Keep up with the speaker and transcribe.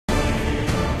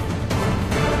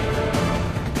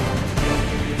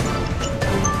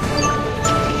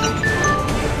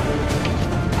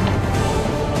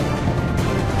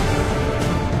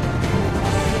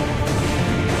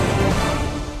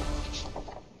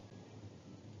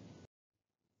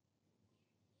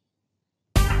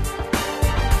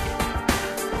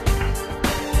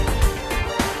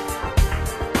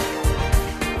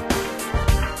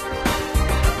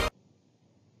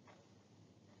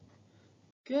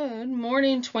Good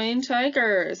morning, Twain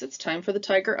Tigers. It's time for the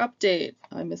Tiger Update.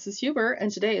 I'm Mrs. Huber,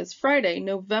 and today is Friday,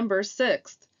 November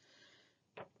 6th.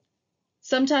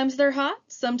 Sometimes they're hot,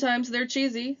 sometimes they're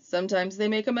cheesy, sometimes they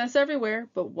make a mess everywhere,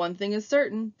 but one thing is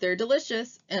certain, they're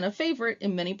delicious and a favorite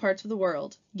in many parts of the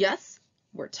world. Yes,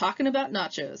 we're talking about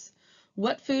nachos.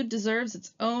 What food deserves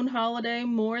its own holiday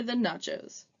more than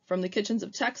nachos? From the kitchens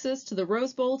of Texas to the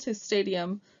Rose Bowl to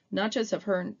Stadium, nachos have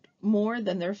earned more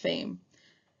than their fame.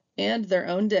 And their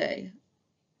own day.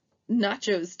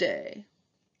 Nachos Day.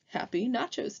 Happy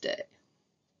Nachos Day.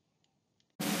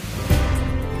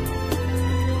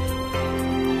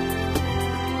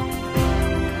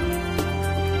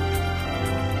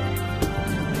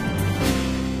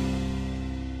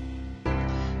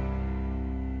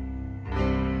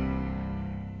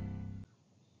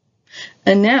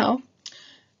 And now,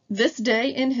 this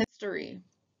day in history.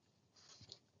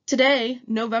 Today,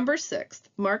 November 6th,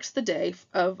 marks the day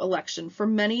of election for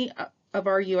many of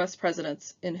our U.S.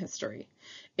 presidents in history.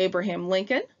 Abraham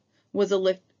Lincoln was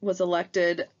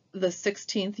elected the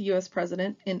 16th U.S.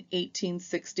 president in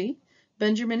 1860.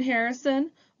 Benjamin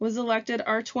Harrison was elected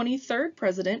our 23rd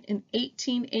president in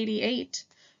 1888.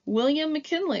 William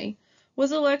McKinley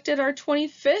was elected our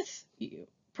 25th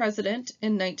president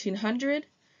in 1900.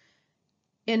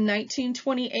 In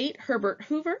 1928, Herbert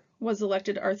Hoover was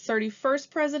elected our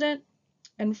 31st president,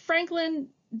 and Franklin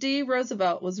D.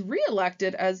 Roosevelt was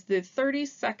re-elected as the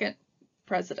 32nd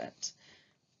president.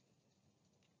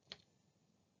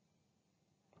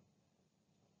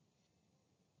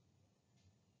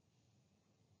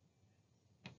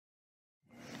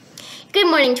 Good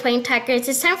morning, Twain Tigers.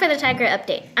 It's time for the Tiger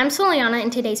Update. I'm Soliana,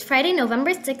 and today's Friday,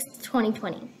 November 6th,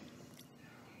 2020.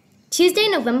 Tuesday,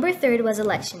 November 3rd was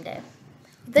Election Day.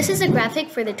 This is a graphic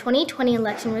for the 2020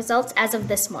 election results as of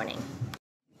this morning.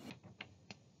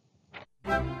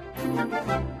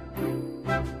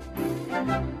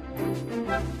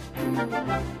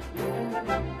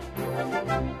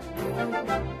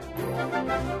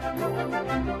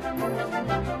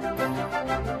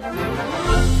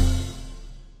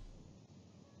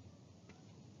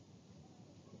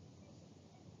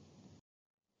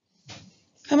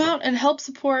 Come out and help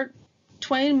support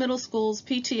Twain Middle School's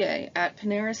PTA at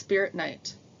Panera Spirit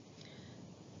Night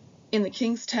in the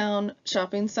Kingstown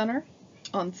Shopping Center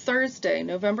on Thursday,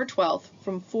 November 12th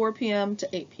from 4 p.m. to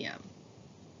 8 p.m.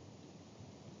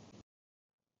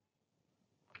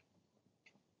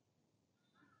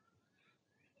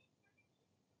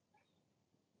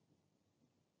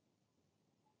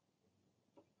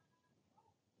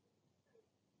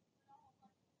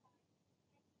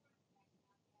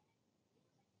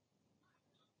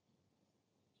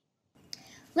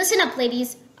 Listen up,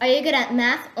 ladies. Are you good at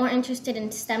math or interested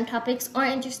in STEM topics or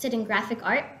interested in graphic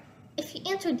art? If you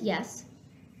answered yes,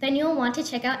 then you'll want to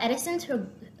check out Edison's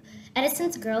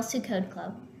Girls Who Code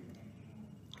Club.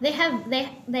 They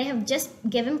have just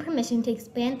given permission to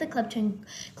expand the club to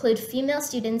include female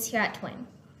students here at Twain.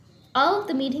 All of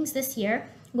the meetings this year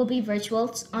will be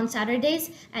virtual on Saturdays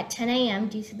at 10 a.m.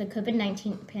 due to the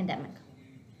COVID-19 pandemic.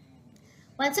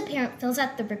 Once a parent fills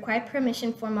out the required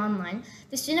permission form online,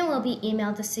 the student will be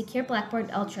emailed a secure Blackboard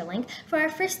Ultra link for our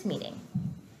first meeting.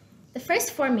 The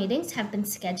first 4 meetings have been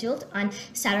scheduled on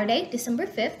Saturday, December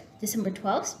 5th, December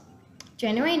 12th,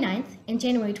 January 9th, and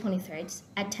January 23rd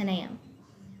at 10 a.m.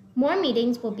 More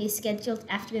meetings will be scheduled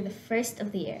after the first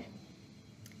of the year.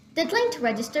 Deadline to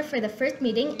register for the first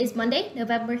meeting is Monday,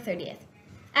 November 30th.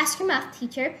 Ask your math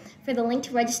teacher for the link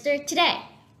to register today.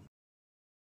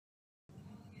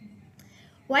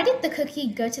 Why did the cookie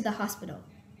go to the hospital?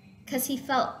 Because he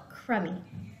felt crummy.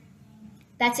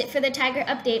 That's it for the Tiger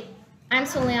Update. I'm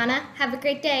Soliana. Have a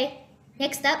great day.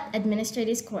 Next up,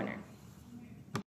 Administrator's Corner.